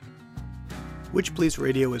Witch Police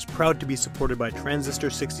Radio is proud to be supported by Transistor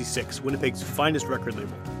 66, Winnipeg's finest record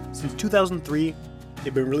label. Since 2003,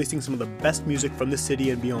 they've been releasing some of the best music from the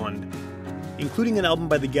city and beyond, including an album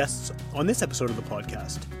by the guests on this episode of the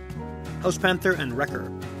podcast, House Panther and Wrecker,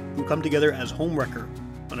 who come together as Home Wrecker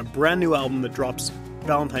on a brand new album that drops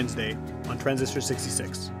Valentine's Day on Transistor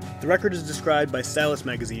 66. The record is described by Stylus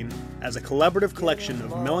magazine as a collaborative collection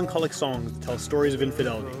of melancholic songs that tell stories of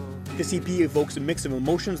infidelity. This EP evokes a mix of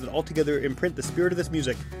emotions that altogether imprint the spirit of this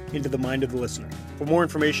music into the mind of the listener. For more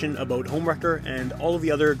information about Home Wrecker and all of the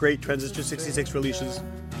other great Transistor 66 releases,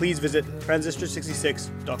 please visit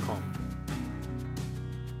transistor66.com.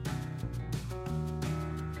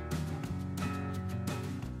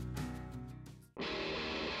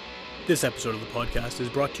 This episode of the podcast is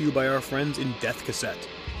brought to you by our friends in Death Cassette.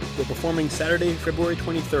 We're performing Saturday, February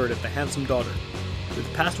 23rd at the Handsome Daughter,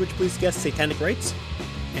 with past Witch Police guests Satanic Rites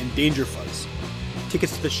and Danger Fuzz.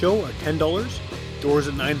 Tickets to the show are $10, doors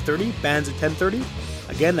at 9:30, bands at 10:30.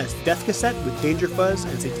 Again, that's Death Cassette with Danger Fuzz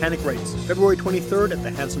and Satanic Rites, February 23rd at the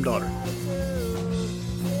Handsome Daughter.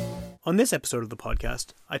 On this episode of the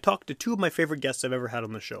podcast, I talked to two of my favorite guests I've ever had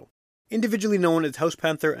on the show. Individually known as House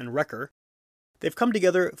Panther and Wrecker, they've come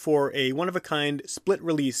together for a one-of-a-kind split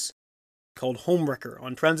release called Home Wrecker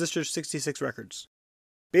on Transistor 66 Records.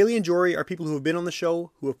 Bailey and Jory are people who have been on the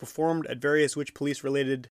show, who have performed at various Witch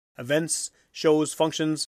Police-related events, shows,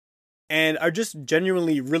 functions, and are just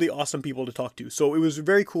genuinely really awesome people to talk to. So it was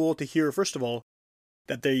very cool to hear, first of all,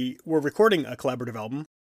 that they were recording a collaborative album,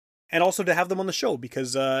 and also to have them on the show,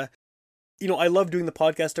 because, I love doing the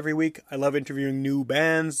podcast every week. I love interviewing new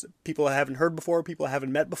bands, people I haven't heard before, people I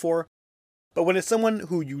haven't met before. But when it's someone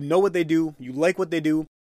who you know what they do, you like what they do,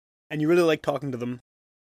 and you really like talking to them,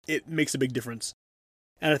 it makes a big difference.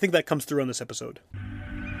 And I think that comes through on this episode.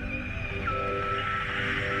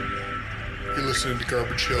 You're listening to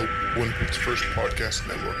Garbage Hill, Winnipeg's first podcast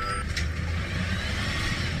network.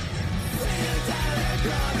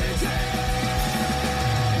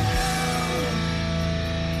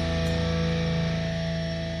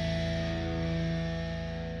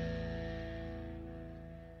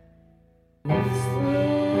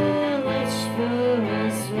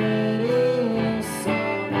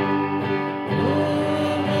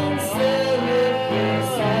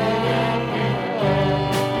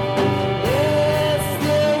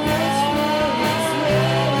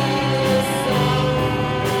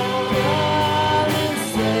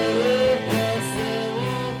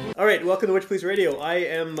 Welcome to Witch Police Radio. I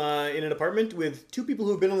am in an apartment with two people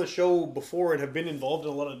who have been on the show before and have been involved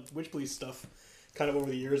in a lot of Witch Police stuff kind of over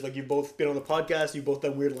the years. Like, you've both been on the podcast, you've both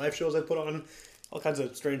done weird live shows I put on, all kinds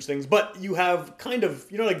of strange things. But you have kind of,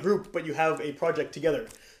 you're not a group, but you have a project together.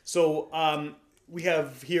 So we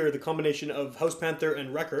have here the combination of House Panther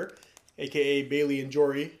and Wrecker, aka Bailey and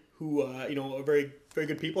Jory, who, are very, very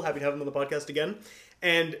good people. Happy to have them on the podcast again.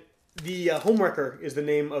 And the Home Wrecker is the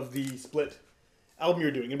name of the split album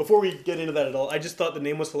you're doing. And before we get into that at all, I just thought the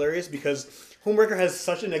name was hilarious because Home Wrecker has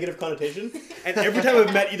such a negative connotation, and every time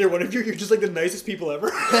I've met either one of you, you're just like the nicest people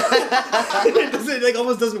ever. It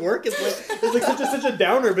almost doesn't work. It's like such a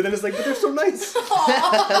downer, but then it's like, but they're so nice.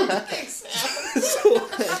 Aww, thanks, man.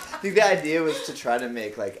 I think the idea was to try to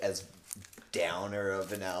make like as downer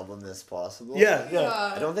of an album as possible.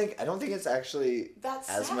 Yeah. I don't think it's actually that's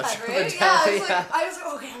as sad, much right? of a Yeah, downer. it's like, I was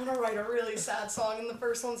like, okay, I'm gonna write a really sad song, and the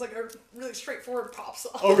first one's like a really straightforward pop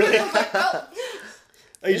song. Oh, really? I'm like, oh.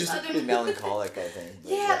 It's pretty melancholic, I think.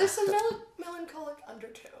 Yeah, there's some melancholic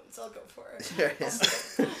undertones. I'll go for it. There is.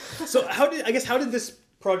 So how did this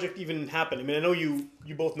project even happen? I mean, I know you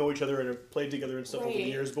both know each other and have played together and stuff over the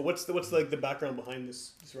years, but what's the background behind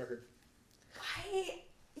this record?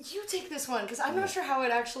 You take this one, because I'm not sure how it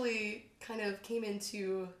actually kind of came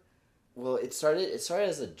into... Well, it started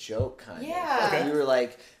as a joke, kind of. Yeah. Okay.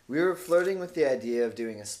 We were flirting with the idea of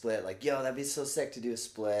doing a split, like, yo, that'd be so sick to do a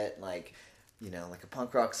split, like a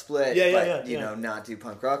punk rock split, not do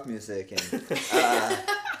punk rock music, and,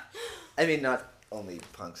 I mean, not only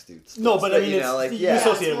punks do splits, no, but I mean, you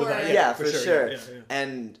associated with that. Yeah, for sure. Yeah.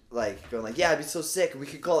 And going like, it'd be so sick. We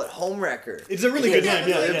could call it Home Wrecker. It's a really good name.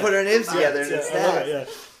 Yeah. Put our names together and it's I love it, yeah.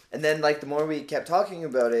 And then, the more we kept talking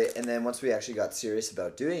about it, and then once we actually got serious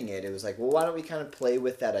about doing it, it was like, well, why don't we kind of play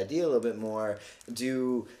with that idea a little bit more,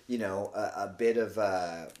 do, a bit of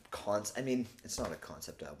I mean, it's not a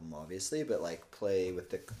concept album, obviously, but, play with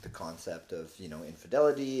the concept of,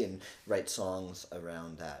 infidelity and write songs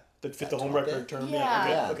around that. That fit the Home Wrecker term?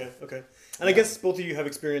 Yeah. Okay. And I guess both of you have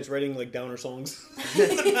experience writing, downer songs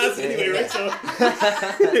in the past anyway, right? So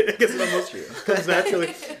I guess that almost comes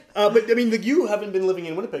naturally. But, I mean, you haven't been living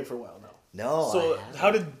in Winnipeg for a while now. No. So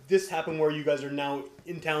how did this happen where you guys are now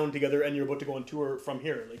in town together and you're about to go on tour from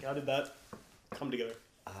here? Like, how did that come together?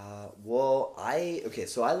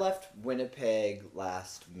 So I left Winnipeg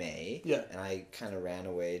last May. Yeah. And I kind of ran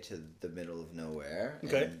away to the middle of nowhere.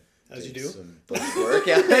 Okay. And As you did do. Some bush work.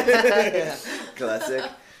 Yeah. Classic.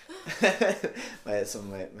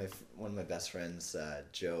 One of my best friends,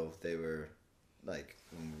 Joe, they were like,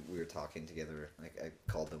 when we were talking together, like I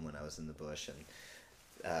called them when I was in the bush, and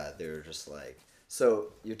they were just like, so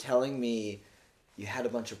you're telling me you had a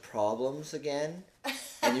bunch of problems again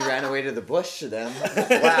and you ran away to the bush to them?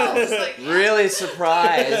 Wow. like, yeah. Really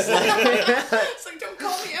surprised. It's like, don't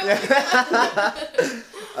call me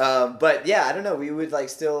out. But yeah, I don't know. We were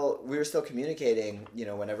still communicating,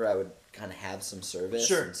 whenever I would kind of have some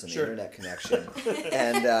service and some internet connection.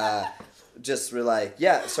 And just we're like,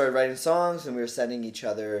 started writing songs, and we were sending each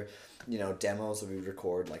other, demos that we would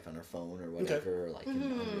record like on our phone or whatever, like on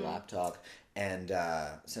your laptop, and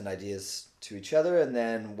send ideas to each other. And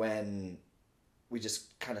then when we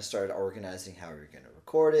just kind of started organizing how we were going to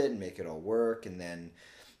record it and make it all work, and then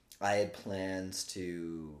I had plans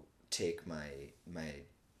to take my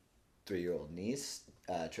 3-year-old niece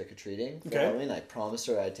trick-or-treating for Halloween. I promised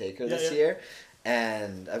her I'd take her this year,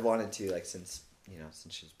 and I wanted to, like, since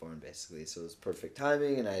she was born, basically, so it was perfect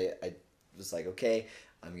timing. And I was like, okay,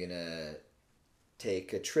 I'm gonna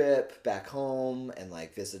take a trip back home and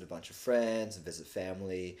like visit a bunch of friends and visit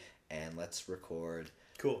family, and let's record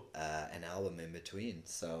an album in between.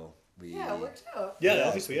 So it worked out. Yeah,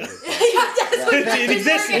 obviously, yeah. It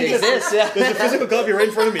exists. It exists, yeah. There's a physical copy right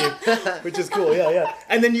in front of me, which is cool. Yeah.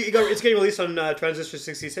 And then it's getting released on Transistor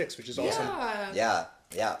 66, which is awesome. Yeah.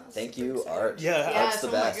 Thank you, Art. Yeah. Art's the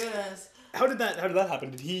best. Oh my goodness. How did that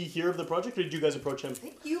happen? Did he hear of the project, or did you guys approach him? I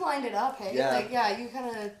think you lined it up, hey? Yeah. You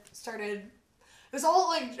kind of started. It was all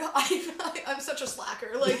like, I'm such a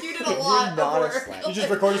slacker. Like, you did a lot You're not of a work. slacker. You just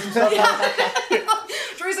recorded some stuff?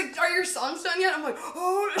 Troy's like, are your songs done yet? I'm like,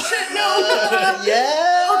 oh, shit, no.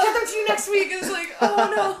 Yeah. I'll get them to you next week. It's like,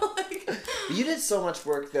 oh, no. Like, you did so much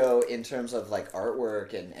work, though, in terms of, like,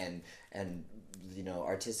 artwork and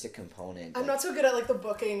artistic component. I'm not so good at, like, the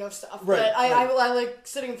booking of stuff. Right, but right. I like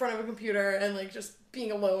sitting in front of a computer and, like, just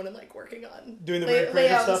being alone and, like, working on doing the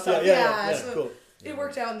creative stuff. So Cool. it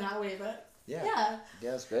worked out in that way, but Yeah,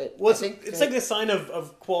 it's great. Well, it's like the sign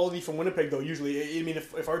of quality from Winnipeg, though. Usually, I mean,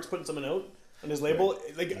 if Art's putting something out on his label,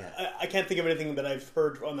 I can't think of anything that I've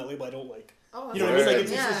heard on that label I don't like. oh, You know what I mean? Like,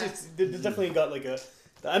 yeah. it's definitely got like a.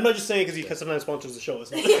 I'm not just saying because he sometimes sponsors the show.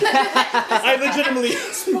 It's not. I legitimately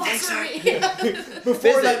Sponsor me.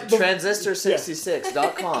 before Visit that.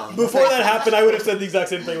 transistor66.com. Before that happened, I would have said the exact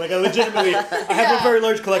same thing. Like, I legitimately, I have a very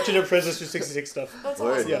large collection of Transistor 66 stuff. That's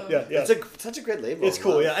Word. awesome. Yeah. It's such a great label. It's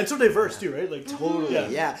cool, yeah, and so diverse too, right? Like Totally. Yeah.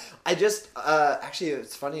 Yeah. I just actually,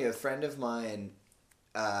 it's funny. A friend of mine.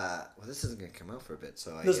 This isn't gonna come out for a bit,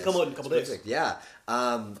 so This will come out in a couple days. perfect. Yeah.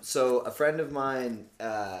 So a friend of mine,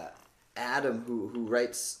 Adam, who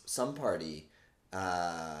writes Some Party,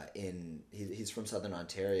 he's from Southern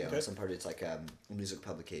Ontario. Okay. And Some Party, it's like a music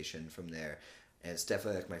publication from there, and it's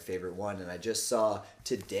definitely like my favorite one. And I just saw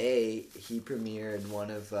today he premiered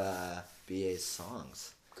one of BA's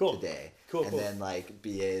songs. Cool. Today. Cool. And then like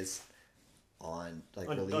BA's on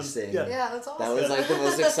releasing. yeah. Yeah, that's awesome. That was like the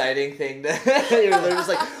most exciting thing. They're just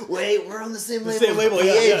like, wait, we're on the same label. same label,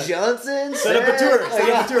 B.A. yeah. Johnson. Set up a tour. Set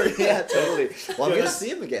up a tour. Yeah, totally. Well, I'm Yeah. gonna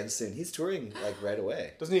see him again soon. He's touring like right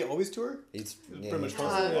away. Doesn't he always tour? He's pretty much he's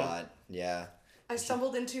constant, a yeah. lot. Yeah. I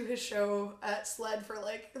stumbled into his show at SLED for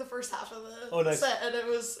like the first half of the nice. set, and it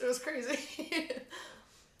was crazy.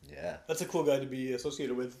 Yeah. That's a cool guy to be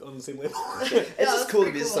associated with on the same label. It's Yeah, just that's cool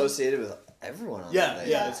to pretty be cool. associated with everyone on Yeah, that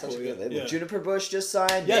label. yeah, It's such cool, a good yeah, label. yeah. Juniper Bush just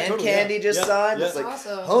signed. Yeah, Dan totally, Candy yeah. just Yeah, signed. yeah. It's like,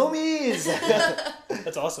 Awesome. homies!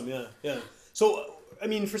 That's awesome, yeah. So, I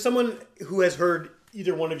mean, for someone who has heard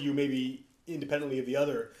either one of you maybe independently of the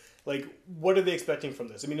other, like, what are they expecting from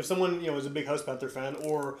this? I mean, if someone, is a big House Panther fan,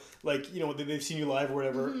 or, like, they've seen you live or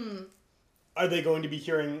whatever, are they going to be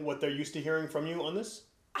hearing what they're used to hearing from you on this?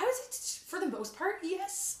 I would say, for the most part,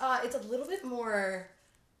 yes. It's a little bit more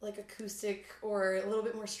like acoustic or a little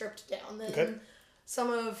bit more stripped down than some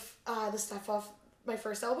of the stuff off my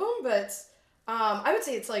first album, but I would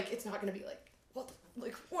say it's not going to be like, what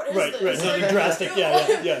is Right, this? right. It's not Like, drastic, you're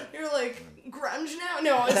yeah. You're like, grunge now?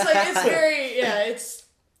 No, it's like, it's very, it's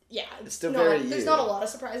still not, very there's you. not a lot of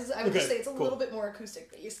surprises. I would just Okay, say it's a cool. little bit more acoustic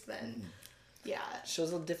based than,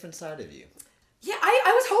 Shows a different side of you. Yeah,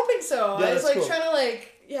 I was hoping so. Yeah, I was that's like cool. trying to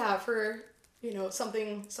for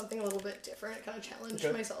something a little bit different, kind of challenge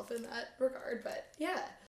myself in that regard. But yeah.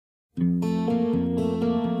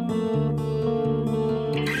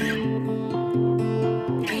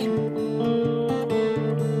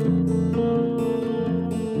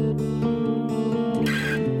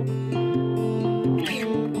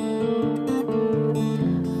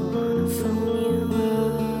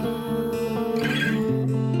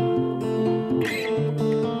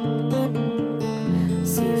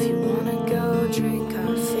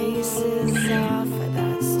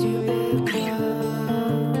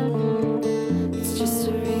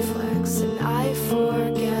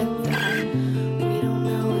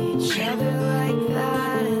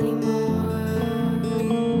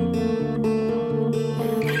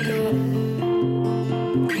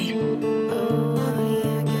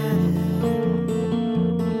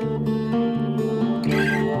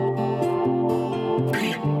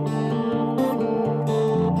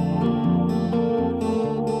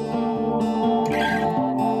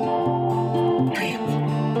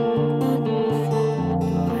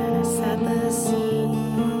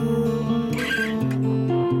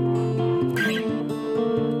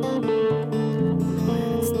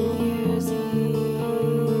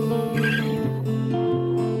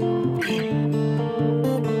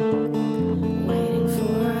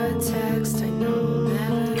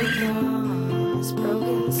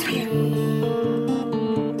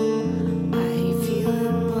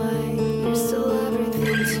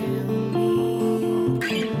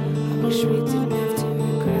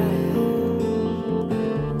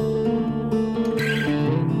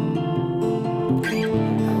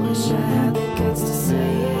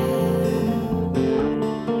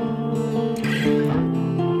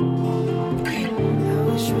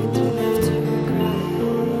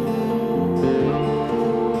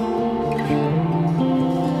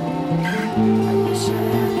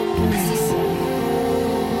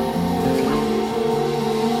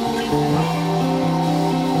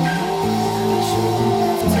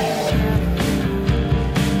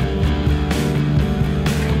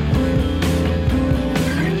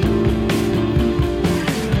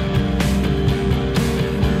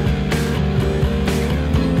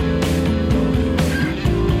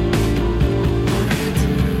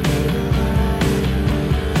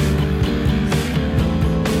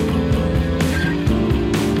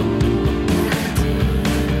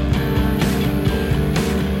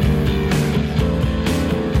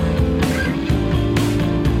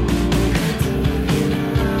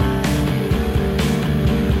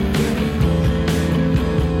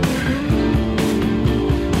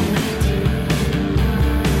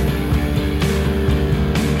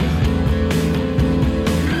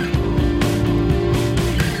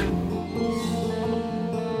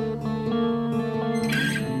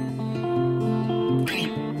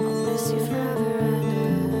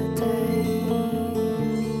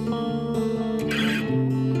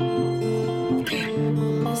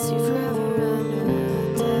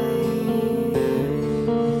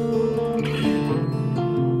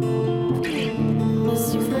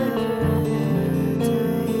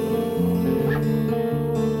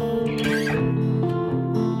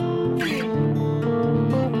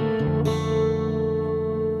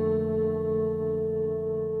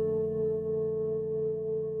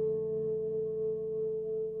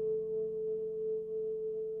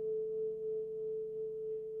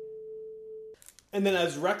 And then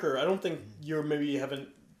as Wrecker, I don't think you haven't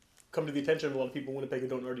come to the attention of a lot of people in Winnipeg who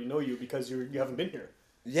don't already know you because you haven't been here.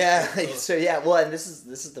 Yeah. So yeah. Well, and this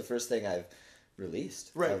is the first thing I've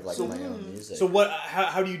released of like So, my own music. So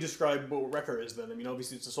how do you describe what Wrecker is then? I mean,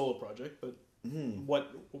 obviously it's a solo project, but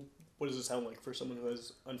what does it sound like for someone who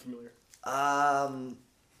is unfamiliar? I'm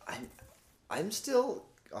still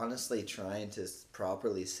honestly trying to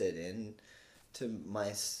properly sit in to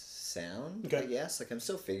my sound. Okay. I guess like I'm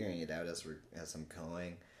still figuring it out as I'm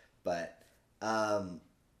going, but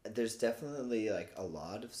there's definitely like a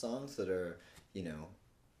lot of songs that are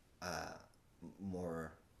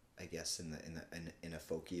more, I guess, in a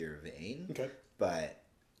folkier vein. Okay. But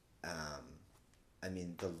I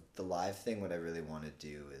mean the live thing. What I really want to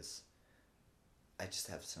do is, I just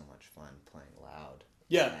have so much fun playing loud.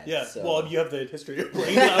 Yeah. So, Well, you have the history of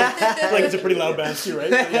playing loud. Like it's a pretty loud band too, right?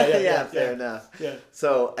 So, yeah, fair enough. Yeah.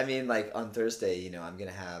 So I mean, like on Thursday, I'm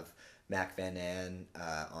gonna have Mac Van An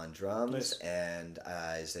on drums Nice. and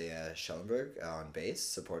Isaiah Schellenberg on bass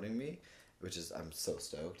supporting me, which is I'm so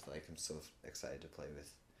stoked. Like I'm so excited to play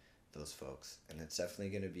with those folks, and it's definitely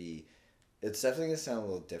gonna sound a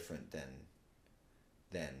little different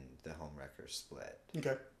than the Home Wrecker split.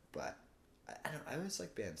 Okay. But I always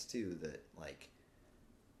like bands too that like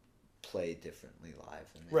play differently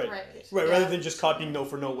live than they Right. do. Right. Yeah. Rather than just copying note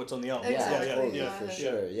for note what's on the album. Exactly. Totally, yeah. for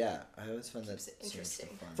sure. Yeah, I always find that Keeps it so much interesting.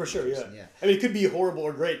 fun. For sure, yeah. Yeah. I mean, it could be horrible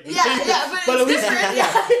or great. But at it's least, different.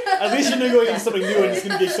 Yeah. at least you know you're going into something new and it's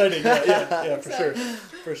going to be exciting. Yeah,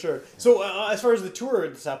 for sure. So as far as the tour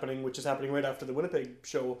that's happening, which is happening right after the Winnipeg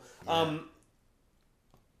show,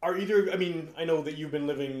 are either? I mean, I know that you've been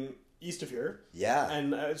living east of here, Yeah.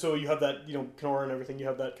 and so you have that, Kenora and everything. You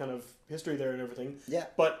have that kind of history there and everything. Yeah.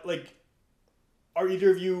 But like, are either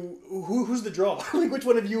of you who's the draw? Like, which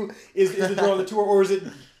one of you is the draw on the tour, or is it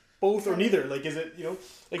both or neither? Like, is it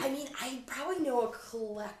like? I mean, I probably know a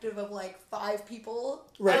collective of like 5 people.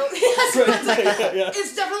 Right. Yeah.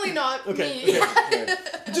 It's definitely not Okay, me. okay.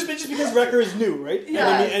 just because Wrecker is new, right?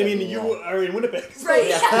 Yeah. And I mean, you are in Winnipeg. So. Right.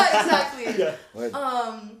 Yeah. Exactly. Yeah.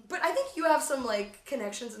 But I think you have some like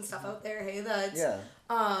connections and stuff out there. Hey, that's Yeah.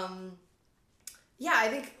 Yeah, I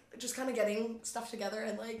think just kind of getting stuff together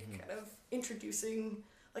and like kind of introducing.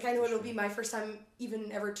 Like I know it'll be my first time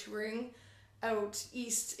even ever touring out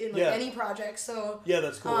east in like any project, so yeah,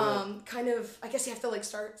 that's cool. kind of I guess you have to like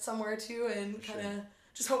start somewhere too and kind of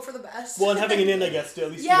just hope for the best. Well, and having an in, I guess, to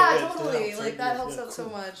at least totally helps, like right? that Yeah, helps yeah, out cool. so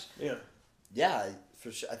much. Yeah. Yeah,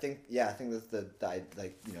 for sure. I think that the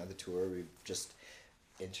the tour we just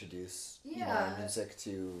introduce our music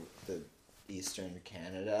to the Eastern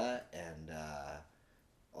Canada and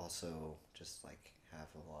also just like have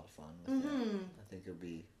a lot of fun with it. I think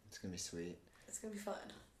it's gonna be sweet. It's gonna be fun.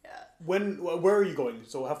 Yeah. Where are you going?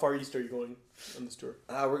 So how far east are you going on this tour?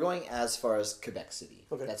 We're going as far as Quebec City.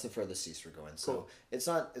 Okay. That's the furthest east we're going. So Cool. it's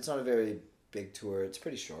not a very big tour. It's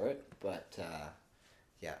pretty short, but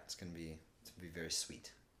yeah, it's gonna be very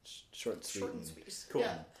sweet, short and sweet, Short and sweet. Cool.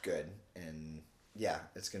 Yeah. good, and yeah,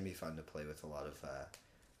 it's gonna be fun to play with a lot of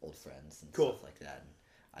old friends and Cool. stuff like that.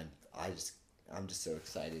 And I'm just so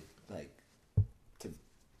excited, like, to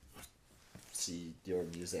see your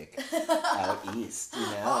music out east.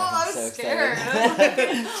 Oh, I'm so I'm scared.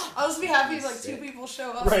 excited. I'll just be happy if like 2 people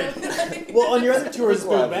show up. Right. Well, on your other tours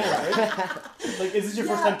with band, right? Like, is this your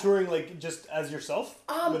first time touring, like, just as yourself?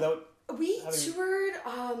 Without We having... toured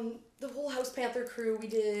the whole House Panther crew. We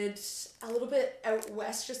did a little bit out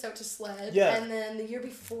west, just out to Sled. Yeah. And then the year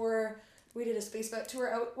before, we did a Space Bet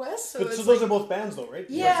tour out west. So, But, it's so those like, are both bands, though, right?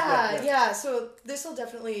 Yeah. So this will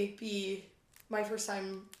definitely be my first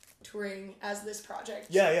time touring as this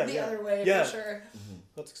project. The other way, for sure.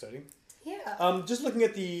 That's exciting. Yeah. Just looking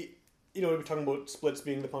at the, we were talking about splits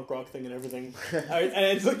being the punk rock thing and everything.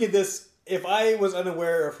 And looking at this, if I was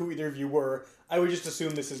unaware of who either of you were, I would just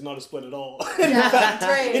assume this is not a split at all. In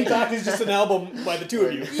fact, it's just an album by the two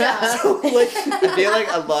of you. Yeah. So, like, I feel like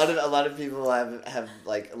a lot of people have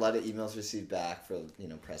like a lot of emails received back for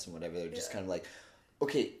press and whatever. They're just kind of like,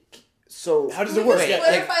 okay, so how does it work?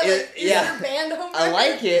 Clarify, is your band Home I Wrecker?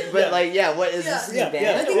 like it, but what is this new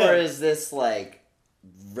band or is this like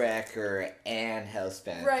Wrecker and House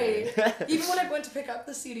Band? Right. Even when I went to pick up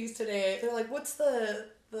the CDs today, they're like, "What's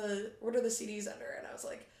what are the CDs under?" And I was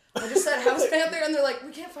like, I just said House Panther, and they're like,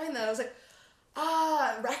 "We can't find that." I was like,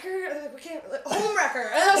 Wrecker? And they're like, "We can't, like, Home Wrecker."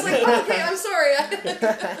 And I was like, "Oh, okay, I'm sorry."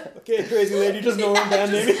 Okay, crazy lady, just know her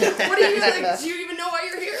band name. What do you like? Do you even know why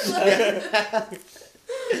you're here? Like,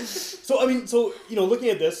 So, I mean, looking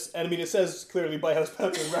at this, and I mean, it says clearly by House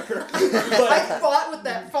Panther and Wrecker. I fought with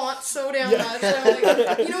that font so damn much. And I'm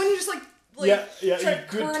like, when you just like try to you do it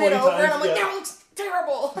turn 20 it over, times, and I'm like, no,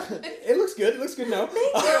 terrible. It looks good. It looks good now.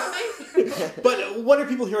 Thank you. But what are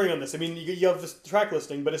people hearing on this? I mean, you have this track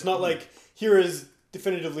listing, but it's not like here is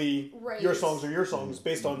definitively Right. your songs or your songs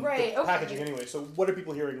based on Right, the okay. packaging anyway. So what are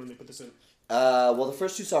people hearing when they put this in? Well, the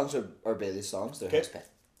first two songs are Bailey's songs. They're Okay.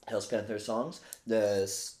 House Panther songs.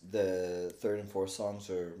 The third and fourth songs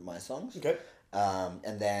are my songs. Okay.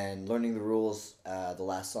 And then Learning the Rules, the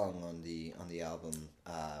last song on the album,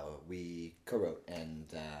 we co-wrote and.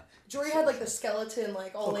 Jory had like the skeleton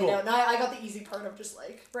like all laid cool. out, and I got the easy part of just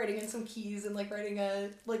like writing in some keys and like writing a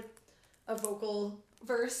vocal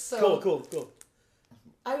verse. So Cool.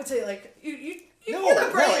 I would say like you No, you're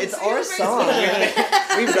the brains, it's you're our the brains. song.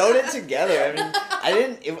 We wrote it together. I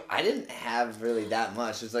mean, I didn't have really that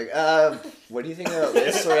much. It's like, what do you think about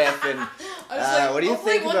this riff? And I was like, what do you I'll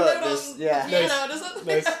play think one about note this? on Yeah. the piano, Nice. does it?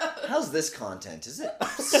 Nice. How's this content? Is it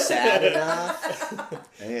sad enough?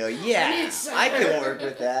 And you go, yeah, need sad. I can work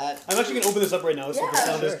with that. I'm actually going to open this up right now. See what the Yeah,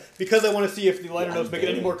 sound sure. is. Because I want to see if the liner Yeah, notes make it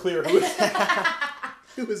any Bailey. more clear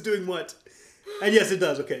who is doing what. And yes, it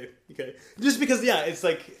does. Okay. Just because, yeah, it's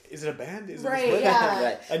like, is it a band? Is Right, it a split? yeah.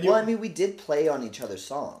 Right. And you- Well, I mean, we did play on each other's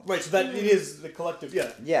songs. Right, so that it is the collective,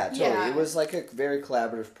 yeah. Yeah, totally. Yeah. It was like a very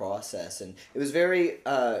collaborative process, and it was very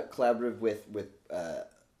collaborative with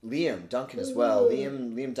Liam Duncan as well. Ooh.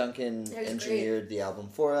 Liam Duncan Yeah, he's engineered the album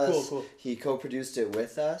for us. Cool. He co-produced it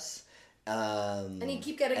with us. And he'd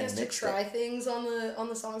keep getting and us to mixed try it. things on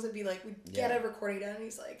the songs. It'd be like we'd get Yeah. a recording done, and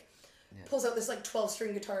he's like pulls out this like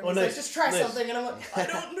 12-string guitar, and Oh, he's nice. like, just try Nice. something, and I'm like, I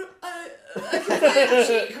don't know, I can play a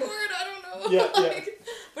G chord, I don't know. Yeah, yeah. Like,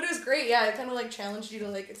 but it was great. Yeah, it kind of like challenged you to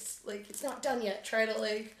like it's not done yet. Try to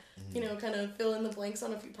like kind of fill in the blanks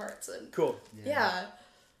on a few parts, and Cool. yeah.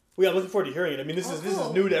 Well, yeah, I'm looking forward to hearing it. I mean, this Oh, is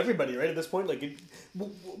cool. new to everybody, right? At this point, like,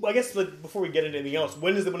 I guess like before we get into anything else,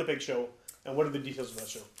 when is the Winnipeg show, and what are the details of that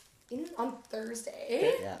show? On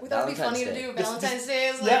Thursday. Yeah, We thought it'd be funny Valentine's to do Day. Valentine's Day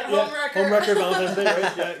is like Yeah, home record. Home record, Valentine's Day,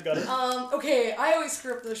 right? Yeah, got it. Okay, I always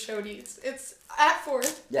screw up the show dates. It's at 4.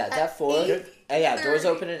 Yeah, it's at 4. eight, Yeah, doors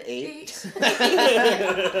 30, open at 8.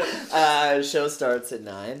 Show starts at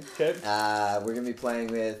 9. Okay. We're going to be playing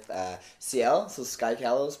with CL, so Sky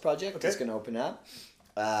Callows project Okay. is going to open up.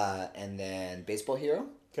 And then Baseball Hero.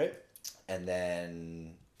 Okay. And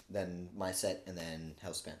then my set, and then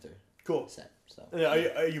House Panther Cool. set. So And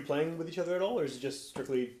are you playing with each other at all, or is it just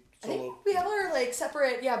strictly I think solo? we have our like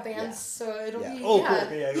separate bands, Yeah. so it'll Yeah. be Oh, yeah. cool.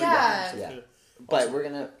 Okay, yeah. Yeah. But we're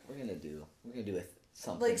gonna do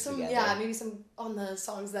something Like some together. maybe some on the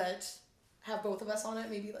songs that have both of us on it,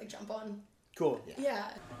 maybe like jump on. Cool. Yeah.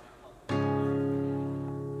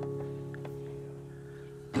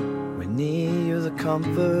 We need you the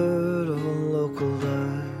comfort of a local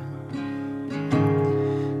life,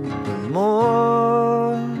 but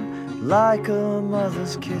more like a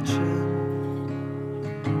mother's kitchen.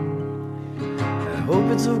 I hope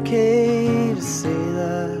it's okay to say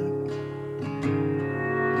that.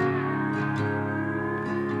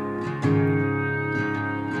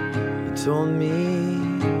 You told me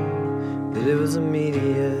that it was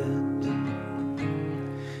immediate,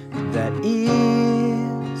 that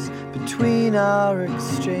ease between our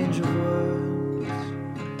exchange of words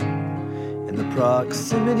and the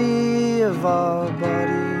proximity of our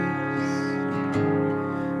bodies.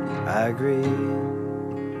 I agree.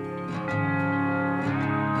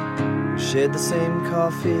 Shared the same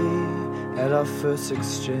coffee at our first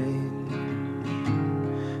exchange.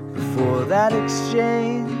 Before that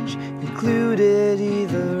exchange included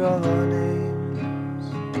either of our names,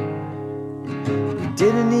 we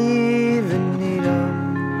didn't even need them.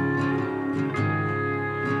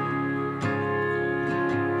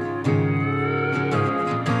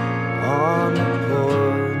 On the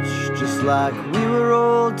porch, just like we were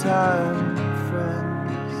old-time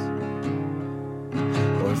friends,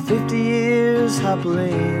 or 50 years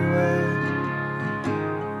happily wed.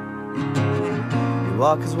 You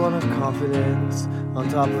walk as one of confidence on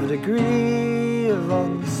top of a degree of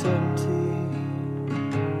uncertainty.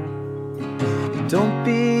 Don't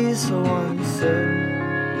be so uncertain.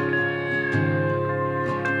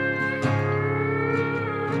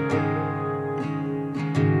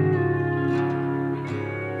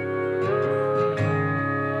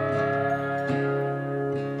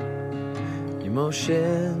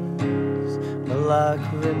 Emotions are like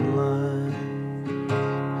written lines,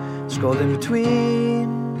 scrolled in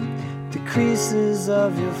between the creases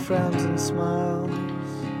of your frowns and smiles.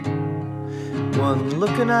 One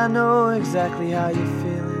look and I know exactly how you're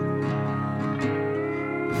feeling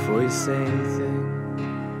before you say anything.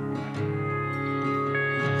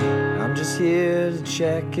 I'm just here to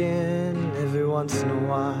check in every once in a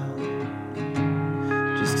while,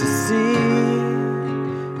 just to see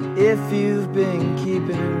if if you've been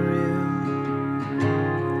keeping it real.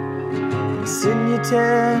 And sit in your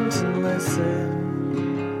tent and listen.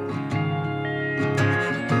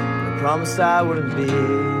 I promised I wouldn't be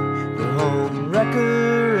the home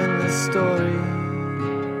wrecker in this story,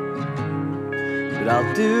 but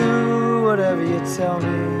I'll do whatever you tell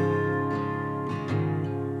me.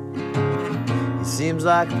 He seems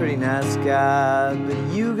like a pretty nice guy, but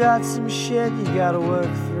you got some shit you gotta work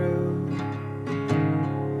through.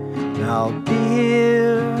 And I'll be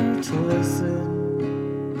here to listen,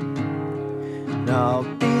 and I'll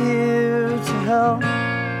be here to help.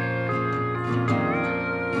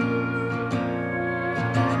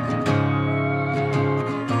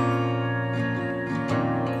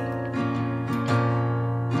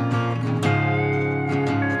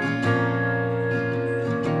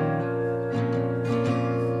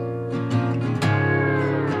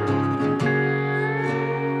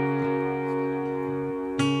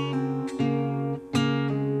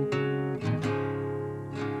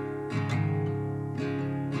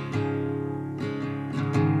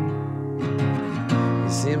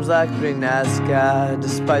 Seems like a pretty nice guy,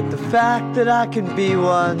 despite the fact that I can be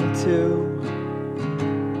one too.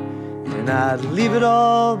 And I'd leave it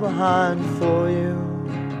all behind for you.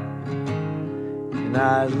 And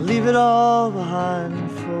I'd leave it all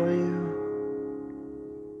behind for you.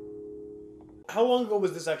 How long ago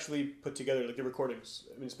was this actually put together, like the recordings?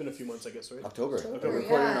 I mean, it's been a few months, I guess, right? October. October, We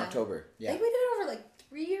recorded in yeah. October. I Yeah. think we did it over like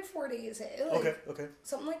 3 or 4 days. Like, Okay.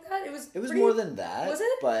 Something like that. It was pretty, more than that. Was it?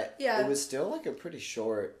 But Yeah. it was still like a pretty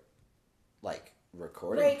short, like,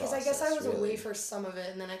 recording Right, because I guess I process, was really. away for some of it,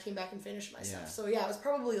 and then I came back and finished my Yeah. stuff. So yeah, it was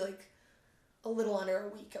probably like a little under a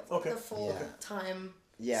week of like, Okay. the full Yeah. time.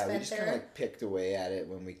 Yeah, we spent just there. kind of like picked away at it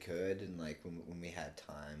when we could, and like when we had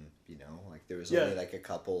time, you know, like there was Yeah. only like a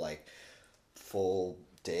couple like full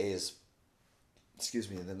days. Excuse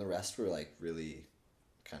me, and then the rest were like really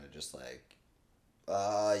kind of just like,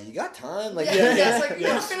 you got time, like Yeah, it's like we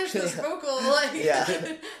gotta finish this vocal like Yeah.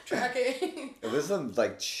 tracking. It was the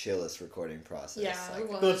like chillest recording process. Yeah, like, it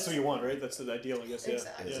was. That's what you want, right? That's the ideal, I guess. Yeah.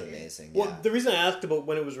 Exactly. it was Yeah. amazing. Well, yeah. the reason I asked about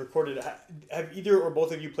when it was recorded, have either or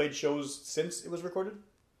both of you played shows since it was recorded?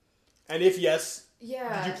 And if yes,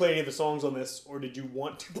 Yeah. did you play any of the songs on this, or did you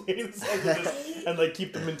want to play any of the songs on this and like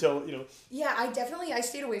keep them until Yeah, I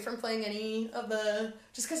stayed away from playing any of the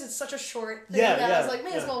just because it's such a short thing. Yeah, that I yeah, was like,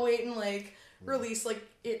 may as yeah. well wait and like release like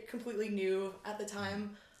it completely new at the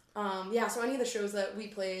time. Yeah, so any of the shows that we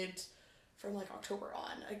played from like October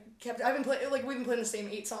on, I've been playing like we've been playing the same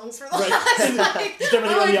 8 songs for the Right. last like, just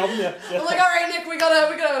everything on the album? Yeah. I'm like, all right, Nick, we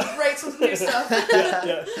gotta write some new stuff.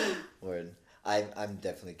 yeah. Word. I'm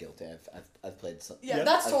definitely guilty. I've played some. Yeah, Yeah.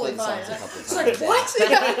 that's I've totally played fine. songs a couple It's like, times, what?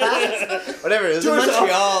 Yeah. Whatever. It was in To herself.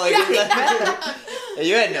 Montreal. Like, Yeah.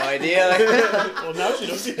 you had no idea. Well, now she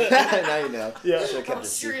knows. Yeah. Now you know. Yeah. Should have kept Oh, it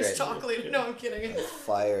serious secret. talk later. No, I'm kidding.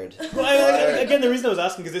 Fired. Well, again, the reason I was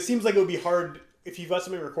asking because it seems like it would be hard if you've got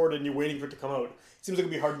something recorded and you're waiting for it to come out. It seems like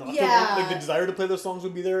it'd be hard not Yeah. to. Like the desire to play those songs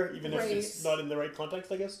would be there, even if it's Right. not in the right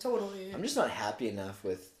context, I guess. Totally. I'm just not happy enough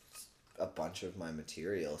with a bunch of my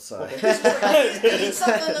material, so. It's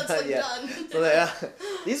something that's like Yeah. done. So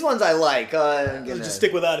these ones I like. I'm gonna Just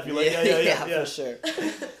stick with that if you like. Yeah. for sure.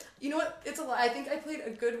 You know what? It's a lot. I think I played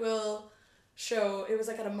a Goodwill show. It was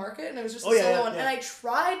like at a market, and it was just Oh, a yeah, solo yeah, one. yeah. And I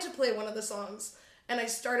tried to play one of the songs, and I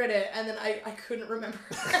started it, and then I couldn't remember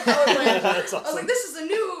how it went. That's I was awesome. like, this is a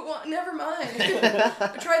new one. Never mind.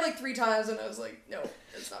 I tried like 3 times, and I was like, no,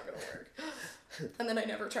 it's not gonna work. And then I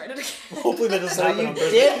never tried it again. Hopefully that doesn't So happen you on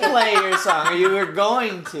purpose. did play your song, or you were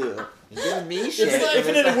going to. You're giving me shit. If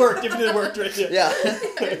it had worked, right? Yeah.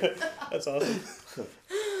 That's awesome.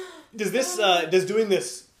 Does this does doing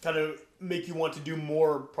this kind of make you want to do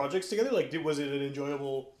more projects together? Like, was it an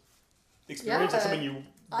enjoyable experience? Like Yeah. something you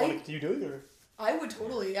want to continue doing, or? I would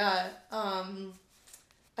totally, yeah.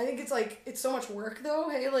 I think it's like it's so much work though.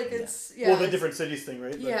 Hey, like it's Well, the different cities thing,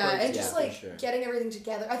 right? Like, Yeah, right. and just for like sure. getting everything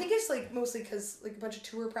together. I think it's like mostly because like a bunch of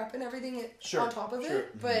tour prep and everything Sure, on top of sure.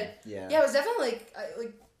 it. But Yeah. yeah, it was definitely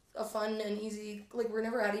like a fun and easy. Like we're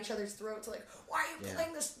never at each other's throats. Like, why are you Yeah.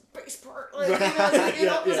 playing this bass part? Like, you know, it's like, it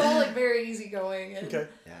Yeah, was yeah. all like very easygoing. And Okay.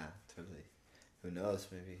 Yeah, totally. Who knows?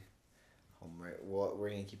 Maybe. Well, we're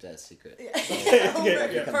gonna keep that a secret. Yeah. Okay,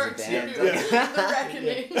 Record yeah. Part Comes a 2, band. The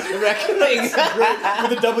Reckoning. The Reckoning.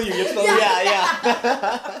 With a W, you have to know.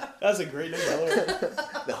 Yeah. That's a great name. I love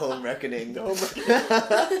it. The Home Reckoning. Home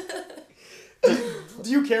Do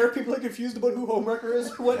you care if people are confused about who Homewrecker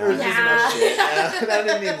is? What? Or is this enough? Yeah, not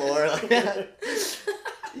anymore.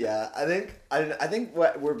 Yeah, I think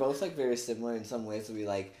what we're both like very similar in some ways. To be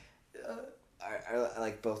like, are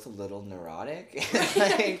like both a little neurotic.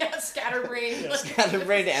 Yeah, scatterbrained. Like,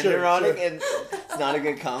 Scatterbrained and Sure, neurotic, sure. and it's not a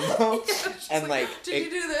good combo. just And like, did you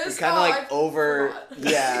do this? It's kind of like I over,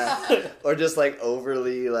 forgot. yeah, or just like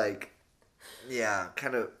overly like, yeah,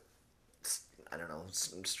 kind of. I don't know,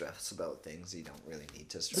 stress about things you don't really need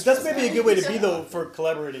to stress. But that's maybe a good way to be Yeah. though for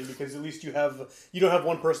collaborating, because at least you don't have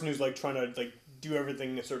one person who's like trying to like do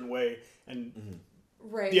everything a certain way and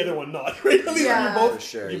Right. the other one not. Right? At least Yeah. you're both For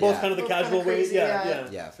sure, you're both yeah. kind of the Both kinda casual way. crazy, Yeah, yeah. yeah.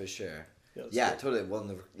 Yeah, for sure. that's Yeah, cool. totally. Well,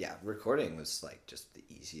 recording was like just the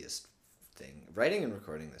easiest thing. Writing and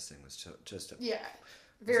recording this thing was just Yeah. it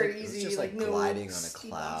was Very like- easy. It was just like no gliding on a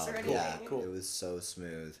speed bumps cloud. or Cool, Yeah, anything. cool. it was so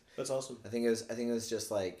smooth. That's awesome. I think it was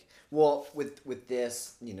just like, well, with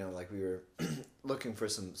this, you know, like we were looking for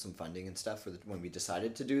some funding and stuff when we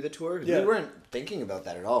decided to do the tour. 'Cause Yeah. We weren't thinking about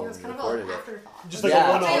that at all It was when we kind of recorded an it. afterthought. Just like Yeah,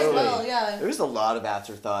 a one-off. As totally. well, yeah. There was a lot of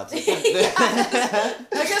afterthoughts. I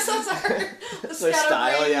guess that's our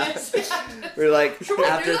style, yeah. scatterbrainedness. We were like, Should we do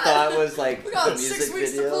afterthought that? was like We got the music 6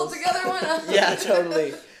 weeks videos. to pull together. Why not? Yeah,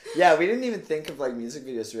 totally. Yeah, we didn't even think of like music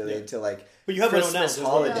videos really Yeah. until like But you have one out now. Christmas There's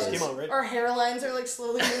one that holidays. just came out, right? Our hairlines are like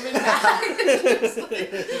slowly moving back. It's like,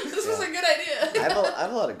 this is a good idea. I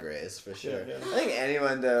have a lot of grace for sure. Yeah, yeah. I think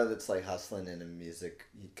anyone though that's like hustling in a music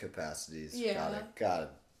capacity's Yeah. gotta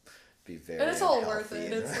be very And it's all worth healthy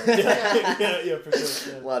it. and- It's like, yeah. yeah, for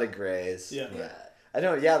sure. a Yeah. lot of grace. Yeah. Yeah. I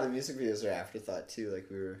know. Yeah, the music videos are afterthought too. Like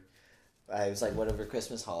I was like, what over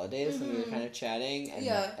Christmas holidays, and we were kind of chatting, and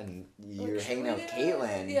Yeah. and you Like, were should hanging we out do with it?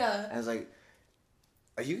 Caitlin. Yeah. I was like,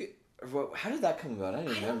 are you? How did that come about? I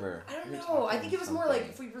don't remember. I don't We were know. I talking think it was more something.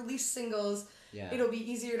 like if we release singles, Yeah. it'll be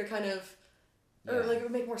easier to kind of, or Yeah. like it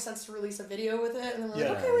would make more sense to release a video with it, and then we're Yeah.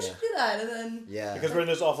 like, okay, we Yeah. should do that, and then. Yeah. Because we're in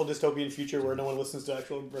this awful dystopian future where no one listens to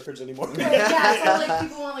actual records anymore. Right, yeah, it's not like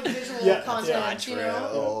people want like visual Yeah, content, Not you true.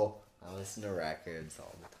 know. I listen to records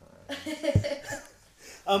all the time.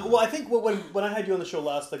 Well, I think when I had you on the show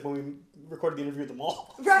last, like when we recorded the interview at the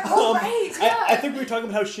mall. Right. Oh, right. Yeah. I think we were talking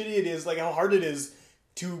about how shitty it is, like how hard it is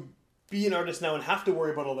to be an artist now and have to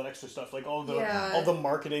worry about all that extra stuff, like all the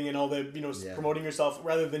marketing and all the Yeah. promoting yourself,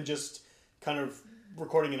 rather than just kind of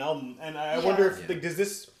recording an album. And I Yeah. wonder if Yeah. like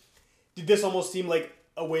did this almost seem like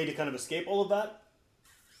a way to kind of escape all of that?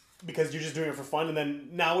 Because you're just doing it for fun, and then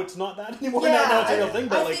now it's not that anymore. Now it's a real thing.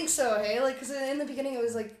 But I like, think so. Hey, like because in the beginning it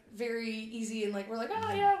was like very easy, and like we're like,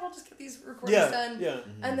 oh yeah, we'll just get these recordings yeah, done. yeah,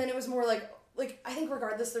 And then it was more like I think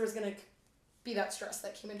regardless there was gonna be that stress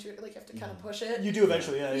that came into it. Like you have to kind of push it. you do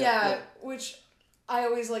eventually. Yeah. Which I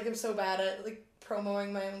always like am so bad at like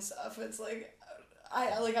promoting my own stuff. It's like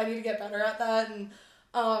I need to get better at that, and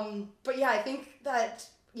but yeah, I think that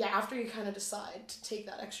after you kind of decide to take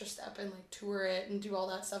that extra step and like tour it and do all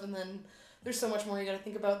that stuff, and then there's so much more you got to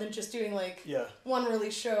think about than just doing like Yeah. one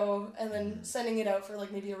release show and then sending it out for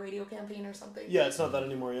like maybe a radio campaign or something. Yeah, it's not that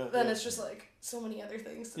anymore. Yeah. Then yeah. it's just like so many other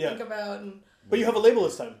things to Yeah. think about, and But you have a label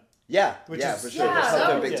this time. Yeah, Which yeah, is- for sure. Yeah, That's that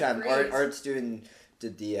helped would big be time. great. Art's did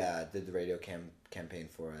the radio campaign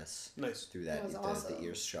for us Nice. through that That was the awesome.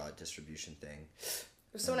 Earshot distribution thing. it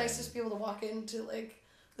was so nice just to be able to walk into like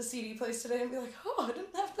the CD place today and be like, oh, I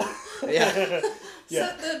didn't have to Yeah, Yeah.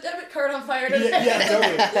 set the debit card on fire today.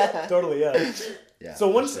 Yeah, totally, yeah. yeah. So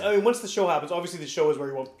for once sure. once the show happens, obviously the show is where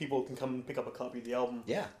you want people can come pick up a copy of the album.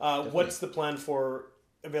 Yeah, What's the plan for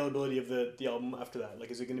availability of the album after that? Like,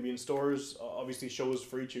 is it going to be in stores? Obviously, shows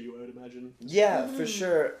for each of you, I would imagine. Yeah, for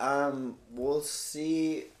sure. We'll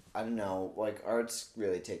see. I don't know. Like Art's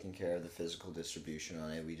really taking care of the physical distribution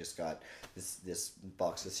on it. We just got this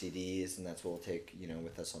box of CDs, and that's what we'll take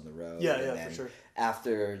with us on the road. Yeah, and yeah, then for sure.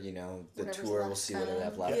 After the Whatever's tour, we'll left, see what we kinda.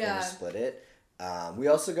 have left Yeah. and we'll split it. We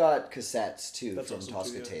also got cassettes too That's from awesome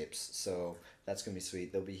Tosca too, yeah. Tapes, so that's gonna be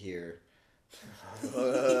sweet. They'll be here. You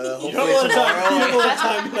don't have a lot of time. You don't have a lot of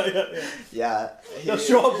time. Yeah. Yeah. They'll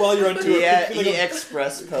show up while you're on tour. Yeah, Like he a-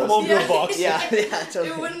 express come post. home to a box. Yeah, yeah, It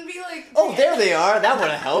totally. wouldn't be like Oh, there they are. That would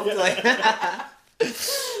have helped. Like,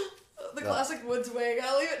 the classic Woods way.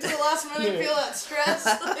 Gotta leave it to the last minute. Yeah. Feel that stress.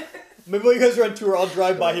 Maybe while you guys are on tour, I'll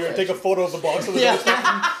drive by here and take a photo of the box on the Yeah. doorstep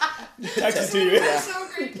and text it to you. That's so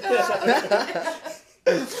great.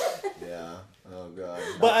 yeah. Oh god.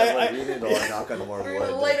 But I- we need to knock on more We're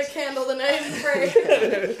gonna wood. light a candle tonight and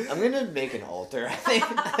pray. I'm gonna make an altar. I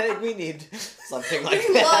think we need something like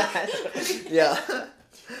Good luck. that. Yeah.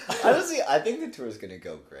 Honestly, I think the tour is gonna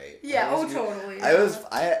go great. Yeah. I Oh, was- totally.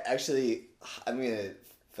 I'm gonna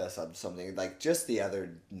fess up something. Like just the other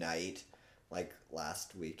night, like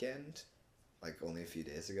last weekend, like only a few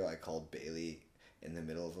days ago, I called Bailey in the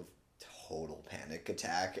middle of a total panic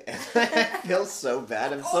attack, and I feel so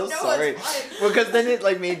bad. I'm so Oh, no, sorry it's fine. because then it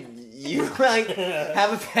like made you like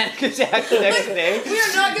have a panic attack the next day. We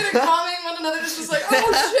are not good at calming one another is just like,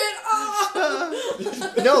 oh shit,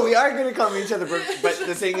 oh. No, we are gonna calm each other, but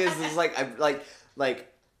the thing is like I'm like.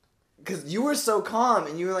 Because you were so calm,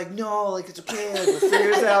 and you were like, no, like, it's okay, like, we'll figure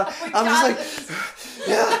it out. I'm just like,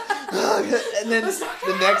 yeah. And then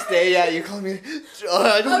the next day, yeah, you call me,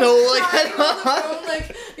 I don't know, like, phone,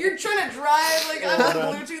 like, you're trying to drive, like, I'm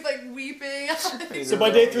on Bluetooth, like, weeping. So by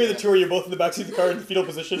day 3 of the tour, you're both in the backseat of the car in the fetal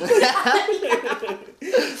position. Using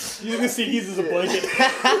the CDs as a blanket.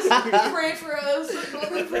 Pray for us.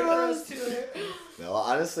 Pray for us, too. No,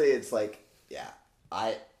 honestly, it's like, yeah,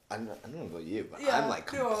 I don't know about you, but Yeah, I'm like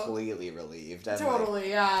completely relieved. I'm totally, like,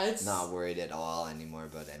 yeah. It's not worried at all anymore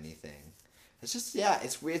about anything. It's just, yeah,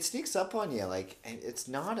 it's weird. It sneaks up on you. Like, and it's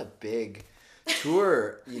not a big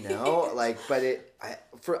tour, you know, like, but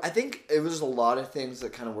I think it was a lot of things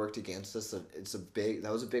that kind of worked against us. That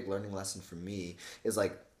was a big learning lesson for me, is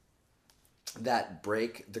like that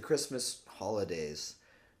break, the Christmas holidays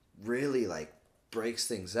really like breaks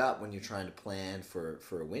things up when you're trying to plan for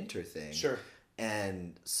a winter thing. Sure.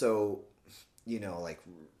 And so, you know, like,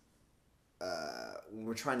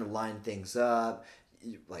 we're trying to line things up,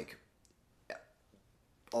 like,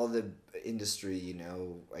 all the industry, you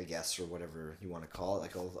know, I guess, or whatever you want to call it,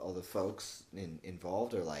 like, all the folks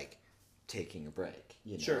involved are, like, taking a break,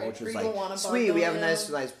 you know, Sure. which was, Or you like, don't wanna sweet, bug we them, have a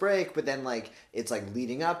yeah. nice break, but then, like, it's, like,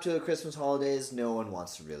 leading up to the Christmas holidays, no one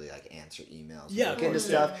wants to really, like, answer emails, Yeah, look of into course,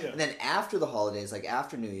 stuff, yeah. and then after the holidays, like,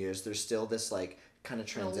 after New Year's, there's still this, like, kind of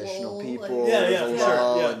transitional lull, people, like- Yeah, there's yeah, a for sure,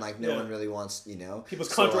 lull, yeah, and, like, no yeah. one really wants, you know. People's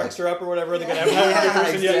So, contracts like, are up or whatever. They're Yeah. gonna have Yeah,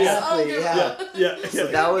 person. Yeah, exactly, Oh, yeah. yeah. So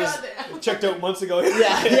that was, Goddamn. Checked out months ago.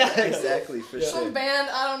 yeah, exactly, for Yeah. sure. Some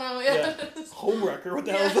band, I don't know, yeah. Homewrecker. What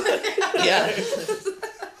the hell is that? Yeah.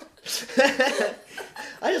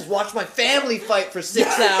 I just watched my family fight for 6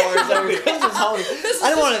 hours over Christmas holiday.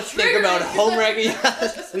 I don't want to think about home wrecking.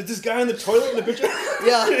 There's this guy in the toilet in the picture.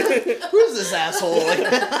 Yeah. Who's this asshole?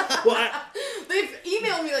 Like, Well, They've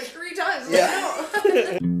emailed me like 3 times. I'm Yeah.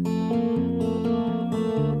 like, no.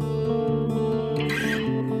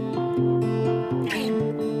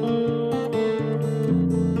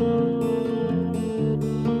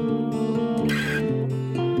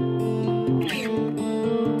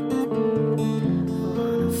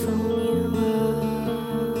 Wanna phone you up.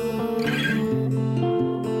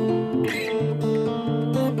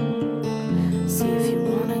 See if you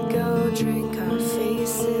wanna go drink our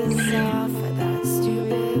faces off.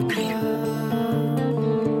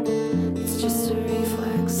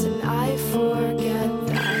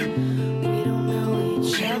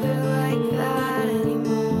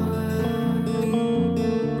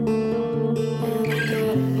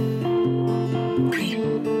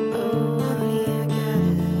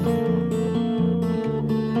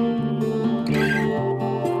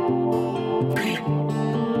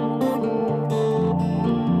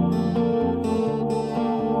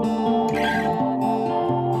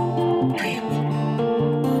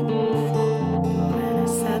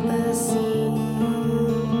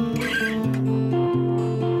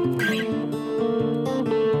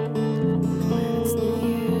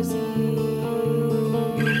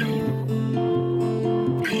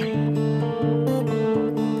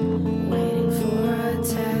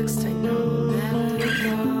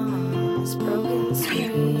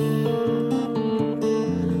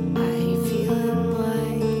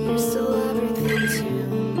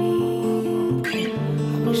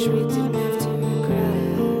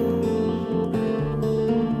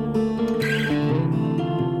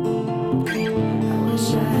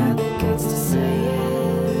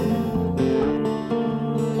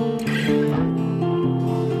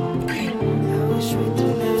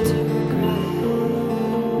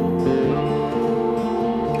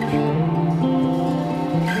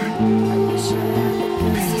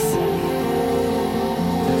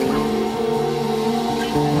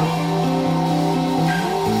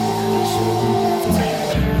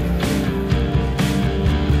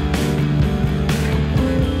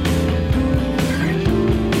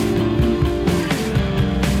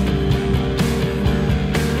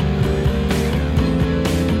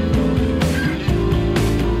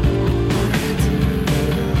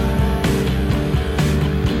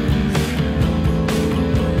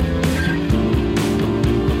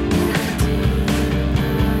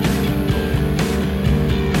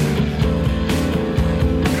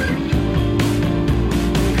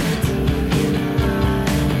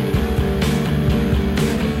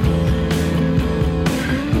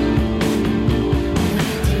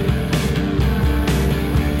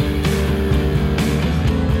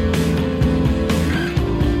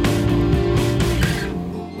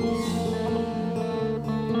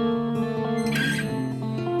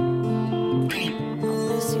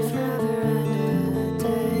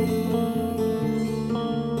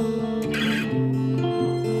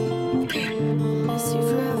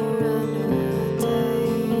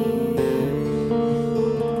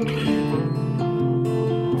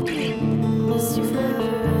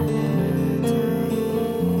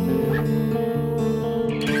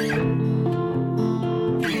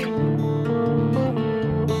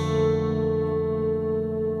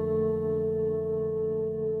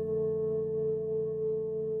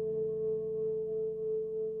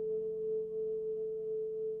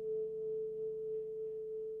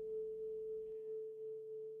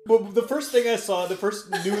 Well, the first thing I saw, the first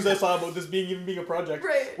news I saw about this being a project,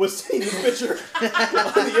 Right. was seeing this picture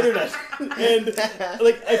on the internet, and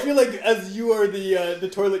like I feel like as you are the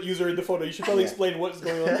toilet user in the photo, you should probably explain what's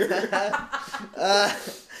going on here.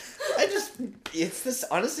 It's this,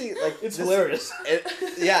 honestly, like... It's this- hilarious.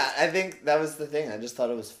 Yeah, I think that was the thing. I just thought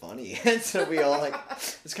it was funny. And so we all, like...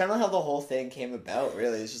 It's kind of how the whole thing came about,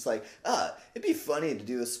 really. It's just like, it'd be funny to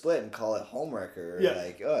do a split and call it Homewrecker. Or Yeah.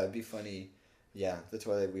 like, it'd be funny... Yeah, the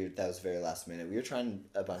toilet, that was very last minute. We were trying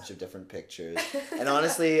a bunch of different pictures. And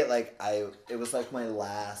honestly, like, it was like my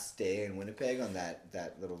last day in Winnipeg on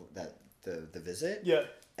the visit. Yeah.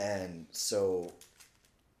 And so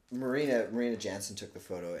Marina Jansen took the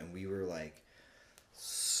photo, and we were like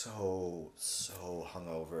so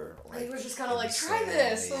hungover. I was just kind of like, try insanely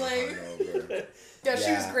this. Like, hungover. yeah,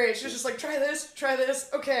 she was Yeah. great. She was just like, try this.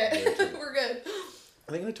 Okay, we're good.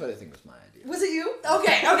 I think the toilet thing was my idea. Was it you?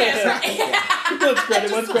 Okay, that's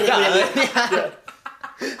right. Once credit. Yeah.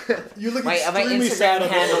 You look My extremely Instagram sad on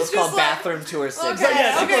handle is this. called like- Bathroom Tour 6. Okay,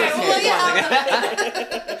 Yes, of okay, course, well, yeah.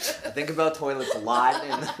 yeah. I think about toilets a lot,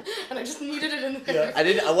 and And I just needed it in there.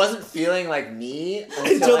 Yeah. I wasn't feeling like me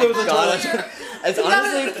Until there was a got toilet. it. It's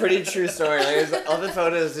honestly a pretty true story. Like, all the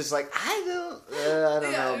photos just like, I don't know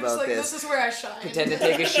Yeah, it was about like, this. this is where I shine. Pretend to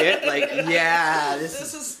take a shit, like, yeah, This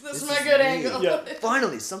is this my is good me. angle. Yeah.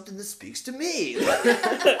 Finally, something that speaks to me.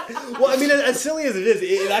 Well, I mean, as silly as it is,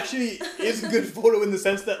 it actually is a good photo in the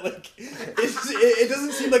sense that, like, it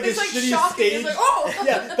doesn't seem like It's a like shitty shocking. stage. It's like, oh!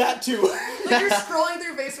 Yeah, that too. Like you're scrolling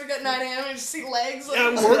through Facebook at 9 a.m. and you just see legs. Like,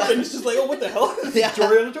 At work, and it's just like, oh, what the hell? Yeah.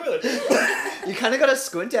 Jory on the toilet. You kind of gotta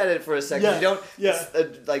squint at it for a second. Yeah, You don't yeah.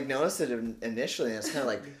 like notice it initially, and it's kind of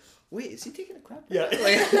like, wait, is he taking a crap? Yeah.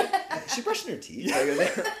 Like, is she brushing her teeth?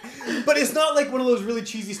 Like, But it's not like one of those really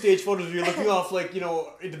cheesy stage photos where you're looking off, like, you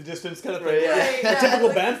know, into the distance kind of thing. Right, yeah. Right, yeah. Typical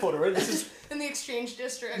band photo, right? This is, in the exchange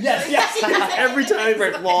district. yes, Like, yes. Every time.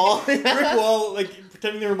 brick wall. Brick wall, like,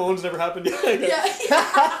 pretending the Ramones never happened. Yeah.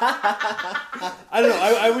 I don't know.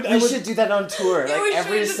 I would. We should do that on tour. Yeah, Like we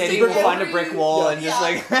every should just city do will find a every- brick wall and just Yeah.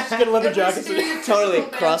 like just get a leather jacket. Every totally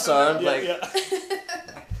band cross-armed, photo. like Yeah.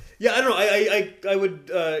 Yeah, I don't know. I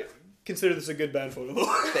would consider this a good band photo.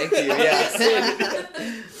 thank you. Yeah.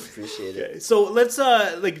 Appreciate it. Okay, so let's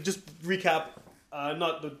like just recap.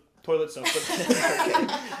 Not the toilet stuff, but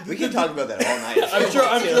We can talk about that all night. I'm sure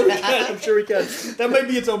we can. I'm sure we can. That might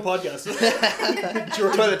be its own podcast.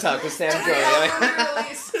 Jordan. Toilet talk with Sam Joy. Yeah,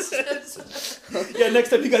 release is just- Yeah, next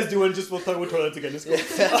time you guys do one, just we'll talk about toilets again. It's cool.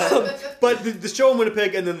 But the show in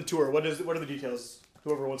Winnipeg and then the tour. What are the details?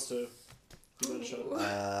 Whoever wants to do that show.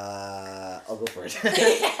 I'll go for it.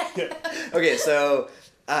 Yeah. Okay, so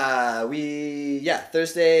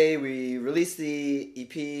Thursday we released the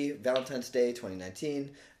EP Valentine's Day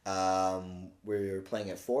 2019. We're playing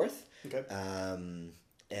at 4th. Okay.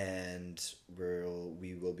 And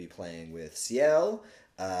we will be playing with Ciel,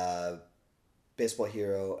 Baseball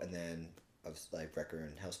Hero, and then like Wrecker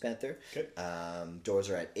and House Panther. Okay. Doors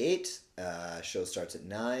are at 8. Show starts at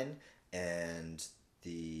 9, and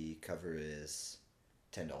the cover is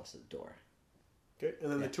 $10 at the door. Okay.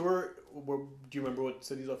 And then the tour. Do you remember what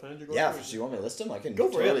cities offhand you're going? Yeah, to? do you want me to list them? I can Go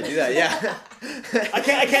for it. totally do that. Yeah. I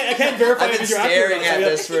can't verify I've been if you're accurate or staring not, at so yeah.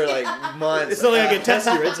 this for like months. It's not like I can test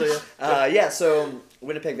you, right? So yeah. So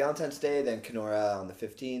Winnipeg Valentine's Day, then Kenora on the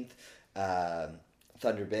 15th,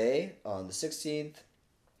 Thunder Bay on the 16th,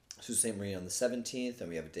 Sault Ste. Marie on the 17th, and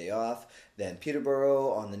we have a day off. Then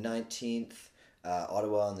Peterborough on the 19th,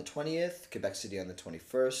 Ottawa on the 20th, Quebec City on the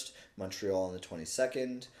 21st, Montreal on the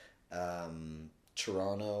 22nd,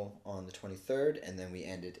 Toronto on the 23rd, and then we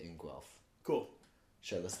ended in Guelph. Cool.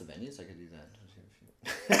 Should I list the venues? I could do that.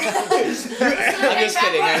 I'm just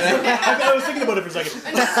kidding. I was thinking about it for a second.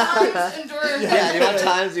 And times, endure. Yeah, you want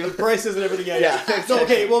times, you Prices and everything. Yeah. Yeah, So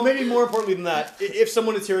okay, well maybe more importantly than that, if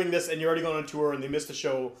someone is hearing this and you're already gone on tour and they missed the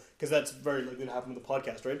show, because that's very likely to happen with the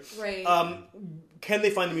podcast, right? Right. Can they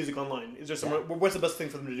find the music online? Is there some? What's the best thing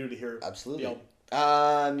for them to do to hear? Absolutely. The album?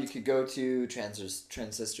 You could go to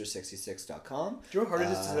transistor66.com. Do you know how hard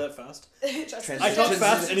it is to say that fast? Just- I talk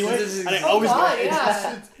fast anyway, and I Oh always God, go.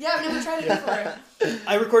 yeah. Yeah, I've never tried it before.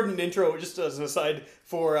 I recorded an intro just as an aside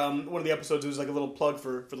for one of the episodes. It was like a little plug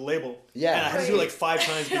for the label. Yeah. And I had to do it like 5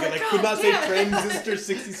 times because I You're like, could not say "God damn it." Transistor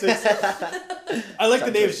 66. I like the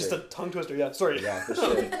Tongue name. It's just twister. a tongue twister. Yeah. Sorry. Yeah, for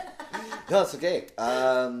sure. No, it's okay.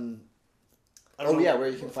 I don't know. Where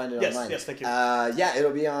you can find it Yes, online. yes, thank you.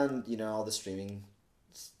 It'll be on all the streaming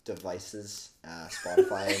devices,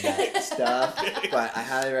 Spotify and that stuff. But I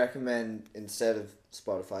highly recommend instead of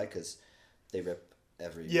Spotify because they rip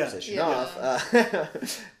every Yeah. musician Yeah.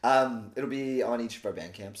 off. It'll be on each of our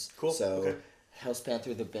band camps. Cool, So okay. House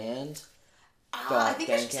Panther the band. I think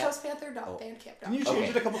it's just Bandcamp? housepanther.bandcamp.com. Can you change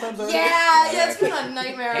it a couple times already? Yeah, it's been a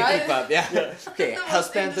nightmare. Can't keep up, yeah. Okay, House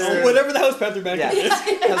Panther. Whatever the House Panther band Yeah. is.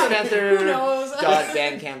 Who knows?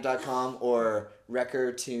 HousePanther.bandcamp.com or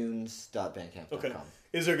wreckertunes.bandcamp.com. Okay.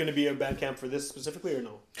 Is there going to be a Bandcamp for this specifically or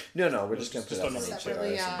no? No, we're just going to put Just it up on on the each of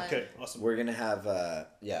separately, ours. yeah. Okay, awesome. We're going to have,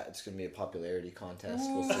 it's going to be a popularity contest.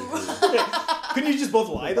 We'll see who... Couldn't you just both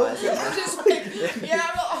lie though? Just like, yeah,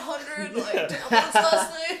 I got 100 downloads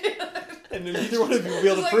last night. And then neither one of you will be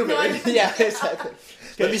able to Like, prove it, no, right? Yeah, exactly.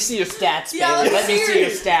 Let me see your stats, Yeah, baby. Let me see your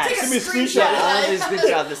stats. Take a Give me a screenshot. screenshot. Yeah, I'll just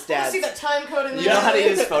screenshot the See the stats. time code in there. You know how to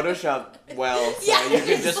use Photoshop well, so Yeah, you can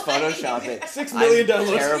just it's like- Photoshop it. 6 million I'm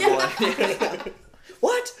downloads. terrible.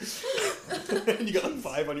 What? And you got like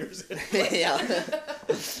 5 on yours. Yeah.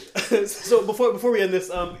 So before we end this,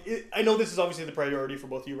 I know this is obviously the priority for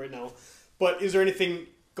both of you right now, but is there anything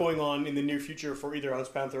going on in the near future for either House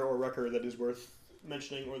Panther or Wrecker that is worth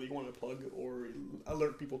mentioning, or that you want to plug or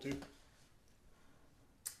alert people to?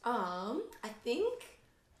 I think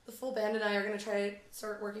the full band and I are gonna try to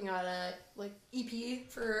start working on a EP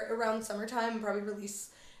for around summertime and probably release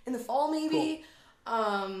in the fall maybe.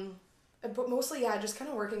 But mostly just kind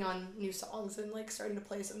of working on new songs and starting to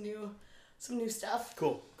play some new stuff.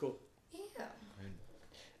 Cool. Yeah.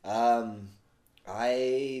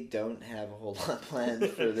 I don't have a whole lot planned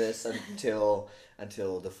for this until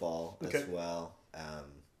the fall Okay. as well.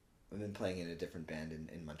 I've been playing in a different band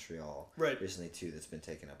in Montreal recently too. That's been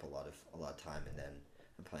taking up a lot of time, and then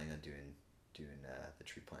I'm planning on doing the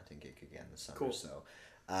tree planting gig again this summer. Cool. So.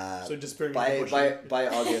 So disappearing by into the bush. by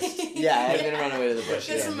August, I'm gonna run away to the bush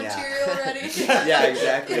Get again. some material ready. Yeah,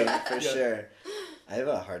 exactly, for Yeah. sure. I have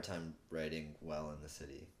a hard time writing well in the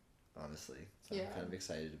city, honestly. So Yeah. I'm kind of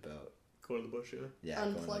excited about Go to the bush, yeah.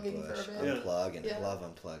 Unplugging going to the bush, for a bit. Yeah. unplug, and I Yeah. love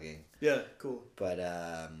unplugging. Yeah, cool. But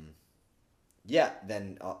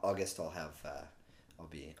then August I'll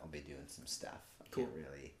be doing some stuff. I Cool. can't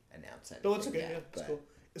really announce anything. No, it's okay. yet, Yeah, it's but cool.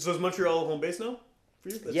 So is Montreal home base now for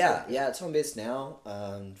you? That's yeah, cool. yeah, it's home base now.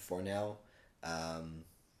 For now,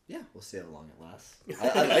 we'll see how long it lasts.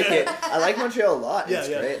 I like it. I like Montreal a lot. Yeah, It's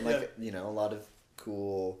yeah, great. And a lot of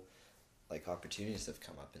cool opportunities have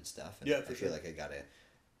come up and stuff. And Yeah, for I feel sure. like I gotta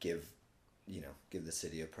give the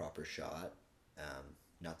city a proper shot.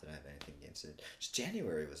 Not that I have anything against it. Just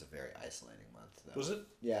January was a very isolating month, though. Was it?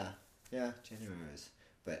 Yeah, January was.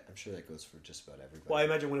 But I'm sure that goes for just about everybody. Well, I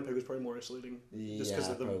imagine Winnipeg was probably more isolating. Just because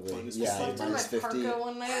of the probably. minus Yeah, Slept in my minus 50. parka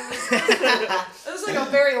one night. It was a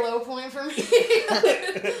very low point for me.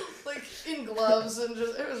 In gloves and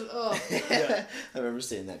just it was Yeah. I remember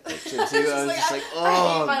seeing that picture too. I was I was just I like,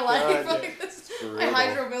 oh, hate my life. God. My brutal.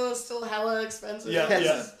 hydro bill is still hella expensive. Yeah,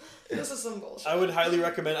 yeah. This is some bullshit. I would highly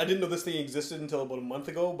recommend. I didn't know this thing existed until about a month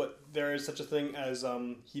ago, but there is such a thing as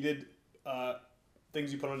heated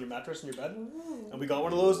things you put on your mattress in your bed, and we got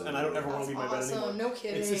one of those, and I don't ever want to leave my bed anymore. Awesome. No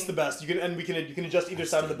kidding. It's the best. You can adjust either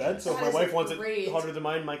side of the bed. So if That my is wife wants great. it hotter than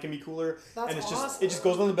mine can be cooler, That's and it's awesome. it just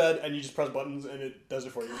goes on the bed, and you just press buttons, and it does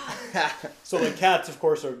it for you. So cats, of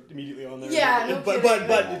course, are immediately on there. Yeah, no but kidding.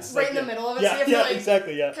 it's Right in the middle of it, so you have to,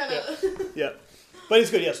 exactly, yeah, Kinda. yeah. But it's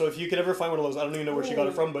good, yeah. So if you could ever find one of those, I don't even know where she got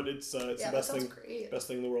it from, but it's the Yeah, best that sounds thing, great. best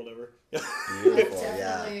thing in the world ever. Yeah. Beautiful, yeah.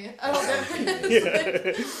 Definitely. Oh, definitely.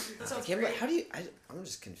 Yeah. Sounds I can't. great. How do you? I'm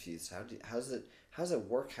just confused. How's it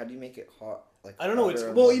work? How do you make it hot? I don't know. It's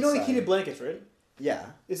hotter on well, one you know, the side? heated blankets, right? Yeah.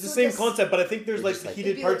 It's the So same this- concept, but I think there's They're like just the like- heated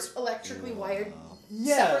It'd be, parts. electrically wired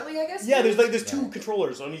Yeah, separately, I guess. yeah. There's two Yeah.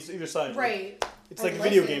 controllers on either side. Right. It's I like a like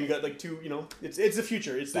video it. game. You got like two. It's the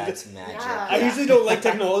future. That's magic. Yeah. I usually don't like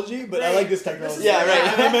technology, but I Right. like this technology. Yeah,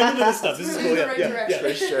 right. I'm into this stuff. This is Moving cool. in Yeah, the right yeah,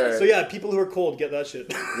 direction. yeah. For sure. So yeah, people who are cold get that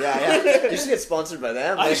shit. Yeah. You should get sponsored by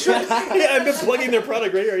them. I should. Yeah, I've been plugging their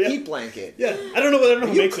product right here. Yeah. Heat blanket. Yeah. I don't know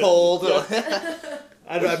who You makes cold. it. Yeah.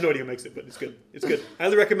 I have no idea who makes it, but it's good. It's good.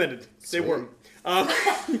 Highly recommended. Stay Sweet. warm.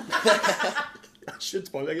 I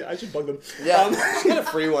should bug them. Yeah. Just get a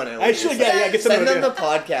free one at I least. should get some Send of them it. the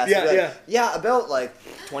podcast. Yeah, Be like, yeah. Yeah, about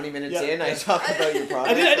 20 minutes Yeah, in, I yeah. talk about your product.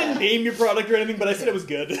 I didn't name your product or anything, but I said it was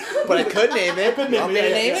good. But I could name it. name I'm it, gonna yeah,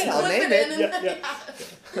 name yeah. it. I'll Flip name it it. in and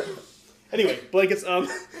Yeah, Anyway, blankets.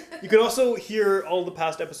 You can also hear all the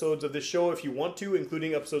past episodes of this show if you want to,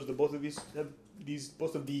 including episodes of both of these.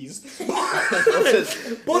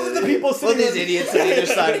 Both of the people Both sitting these on- idiots on either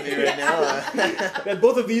side of me right now. that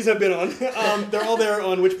both of these have been on. They're all there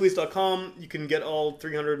on witchpolice.com. You can get all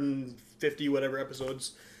 350 whatever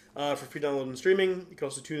episodes for free download and streaming. You can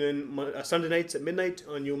also tune in Sunday nights at midnight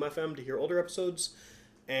on UMFM to hear older episodes.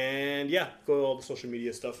 And yeah, go to all the social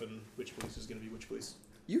media stuff, and Witch Police is going to be Witch Police.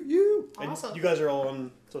 You. And Awesome. you guys are all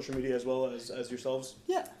on social media as well as yourselves.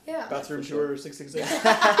 Yeah. Yeah. Bathroom for sure. tour 666.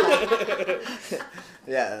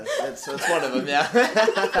 Yeah, that's one of them. Yeah.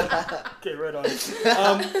 Okay, right on.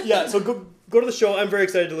 Yeah, so go to the show. I'm very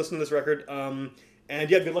excited to listen to this record. And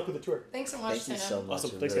yeah, good luck with the tour. Thanks so much, Thank you Sam. so much.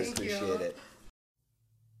 Awesome. I Thanks, really guys. Thank you. appreciate it.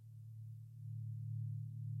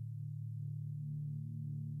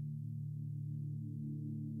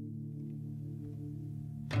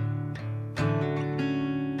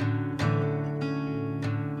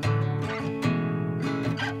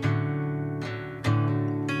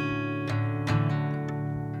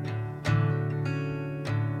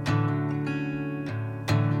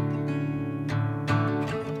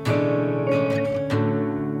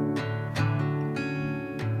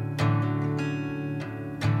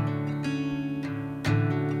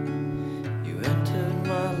 You entered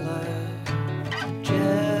my life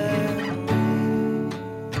gently.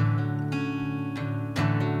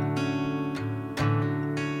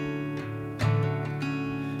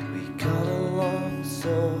 We got along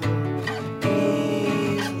so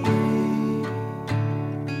easily.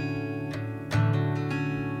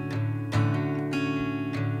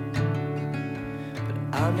 But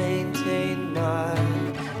I maintained my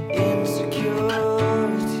insecurity.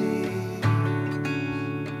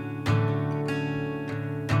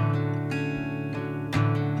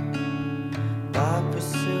 By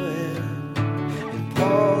pursuing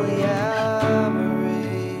polyamory.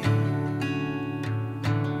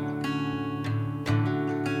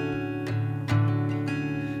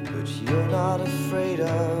 But you're not afraid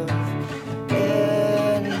of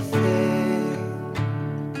anything.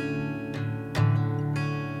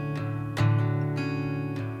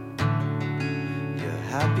 You're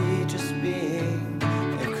happy